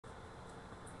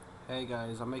Hey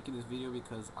guys, I'm making this video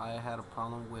because I had a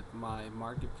problem with my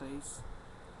marketplace.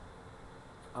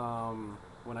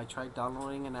 When I tried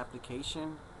downloading an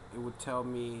application, it would tell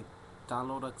me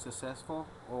download unsuccessful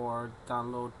or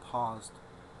download paused.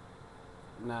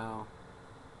 Now,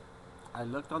 I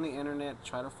looked on the internet,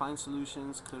 tried to find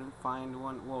solutions, couldn't find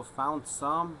one. Well, found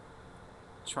some,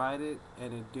 tried it,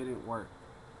 and it didn't work.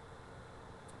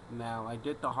 Now, I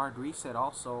did the hard reset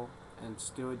also, and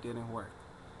still it didn't work.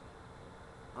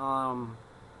 Um,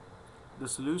 the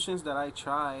solutions that I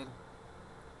tried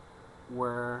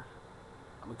were,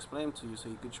 I'm explaining to you so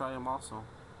you could try them also,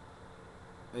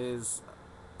 is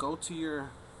go to your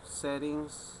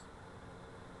settings,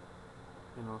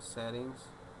 settings,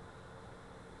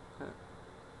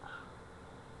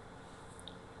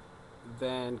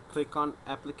 then click on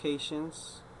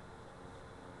applications,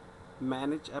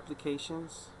 manage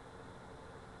applications,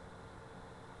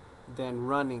 then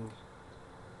running.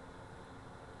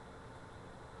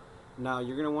 Now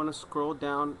you're going to want to scroll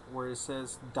down where it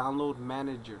says download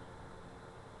manager.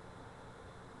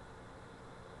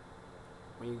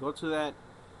 When you go to that,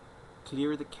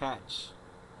 clear the cache,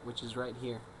 which is right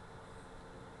here.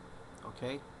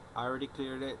 Okay, I already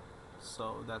cleared it,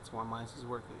 so that's why mine is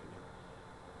working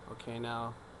again. Okay,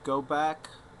 now go back,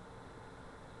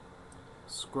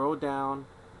 scroll down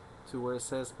to where it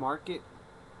says market,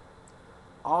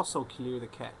 also clear the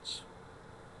cache.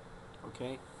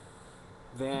 Okay,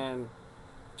 then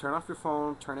turn off your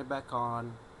phone, turn it back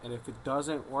on, and if it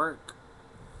doesn't work,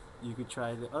 you could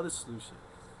try the other solution.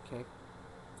 Okay,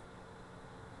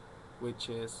 which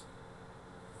is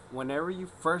whenever you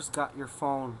first got your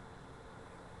phone,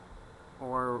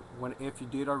 or if you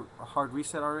did a hard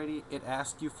reset already, it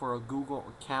asks you for a Google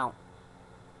account.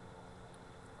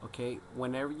 Okay,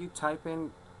 whenever you type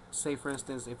in, say for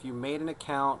instance, if you made an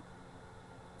account,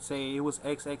 say it was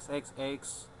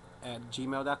xxxx at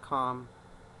gmail.com,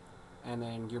 and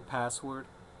then your password,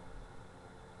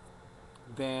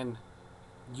 then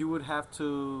you would have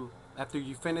to, after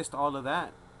you finished all of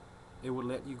that, it would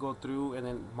let you go through, and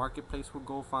then marketplace would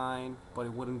go fine, but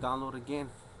it wouldn't download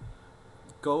again.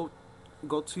 Go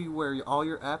to where all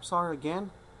your apps are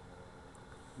again,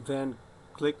 then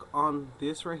click on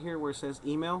this right here where it says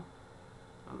email.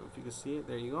 I don't know if you can see it.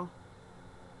 There you go,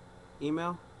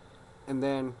 email. And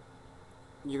then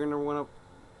you're gonna want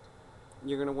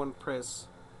to press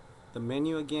the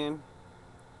menu again,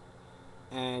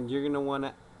 and you're gonna want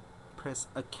to press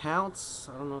accounts.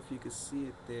 I don't know if you can see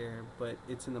it there, but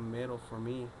it's in the middle for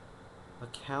me.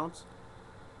 Accounts.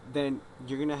 Then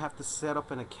you're gonna have to set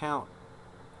up an account.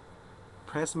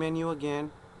 Press menu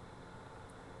again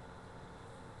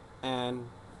and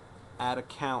add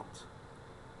account.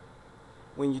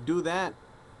 When you do that,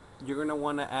 you're gonna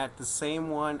want to add the same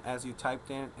one as you typed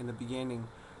in the beginning.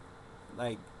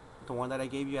 Like the one that I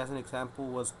gave you as an example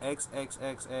was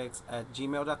xxxx at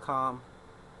gmail.com,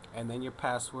 and then your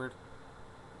password,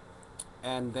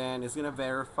 and then it's gonna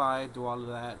verify, do all of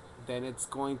that. Then it's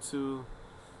going to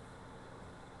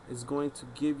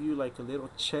give you like a little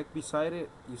check beside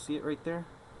it. You see it right there,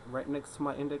 right next to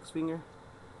my index finger.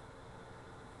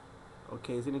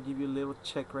 Okay, it's gonna give you a little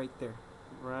check right there,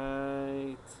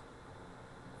 right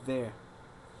there.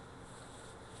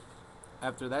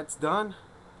 After that's done,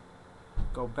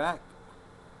 go back,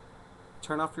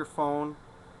 turn off your phone,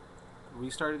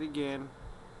 restart it again,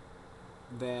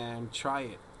 then try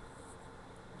it.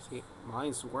 See,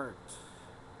 mine's worked.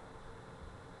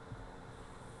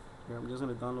 Here, I'm just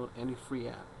gonna download any free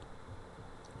app.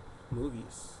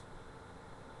 Movies.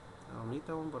 I don't need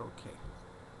that one, but okay.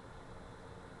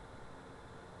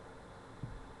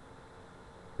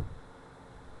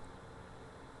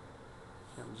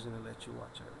 Here, I'm just gonna let you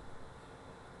watch it.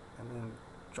 And then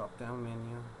drop down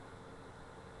menu.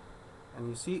 And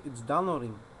you see it's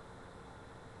downloading.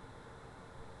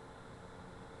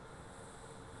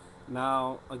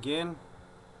 Now again,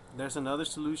 there's another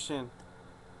solution,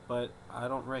 but I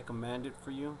don't recommend it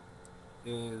for you,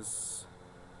 is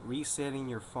resetting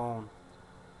your phone.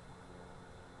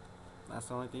 That's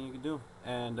the only thing you can do.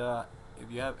 And if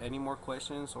you have any more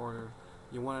questions, or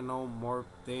you want to know more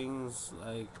things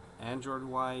like Android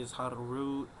wise, how to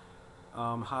root,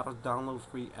 how to download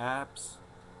free apps,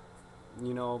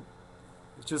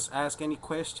 just ask any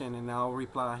question and I'll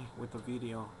reply with a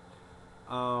video.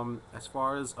 As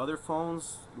far as other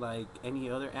phones, like any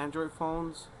other Android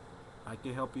phones, I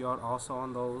can help you out also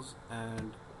on those.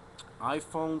 And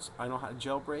iPhones, I know how to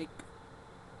jailbreak,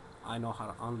 I know how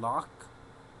to unlock,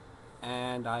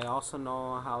 and I also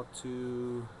know how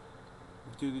to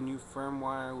do the new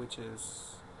firmware, which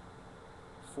is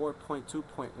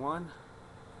 4.2.1.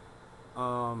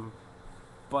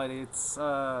 But it's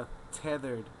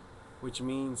tethered. which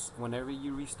means whenever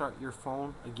you restart your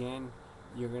phone again,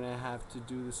 you're gonna have to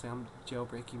do the same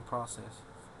jailbreaking process.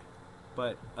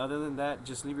 But other than that,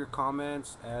 just leave your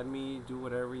comments, add me, do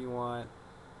whatever you want.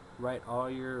 Write all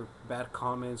your bad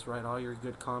comments, write all your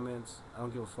good comments. I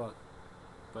don't give a fuck.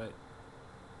 But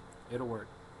it'll work.